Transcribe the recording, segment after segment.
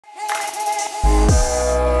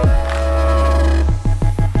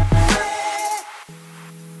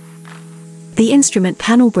The instrument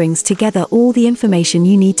panel brings together all the information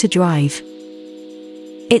you need to drive.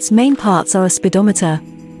 Its main parts are a speedometer,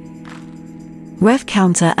 rev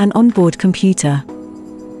counter and onboard computer.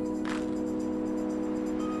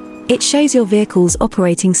 It shows your vehicle's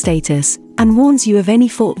operating status and warns you of any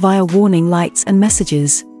fault via warning lights and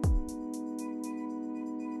messages.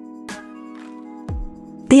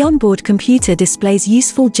 The onboard computer displays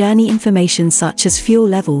useful journey information such as fuel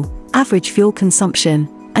level, average fuel consumption,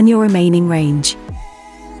 and your remaining range.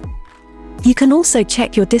 You can also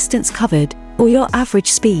check your distance covered or your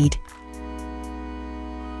average speed.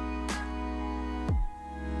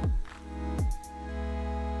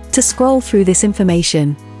 To scroll through this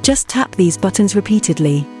information, just tap these buttons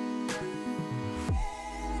repeatedly.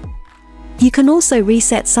 You can also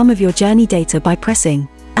reset some of your journey data by pressing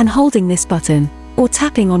and holding this button, or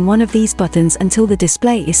tapping on one of these buttons until the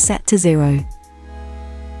display is set to 0.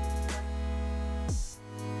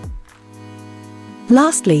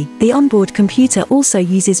 Lastly, the onboard computer also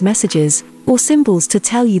uses messages or symbols to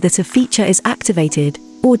tell you that a feature is activated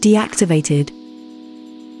or deactivated.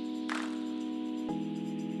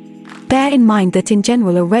 Bear in mind that in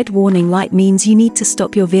general a red warning light means you need to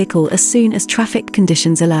stop your vehicle as soon as traffic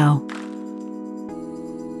conditions allow.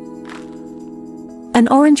 An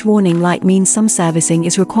orange warning light means some servicing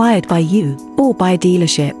is required by you or by a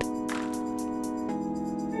dealership.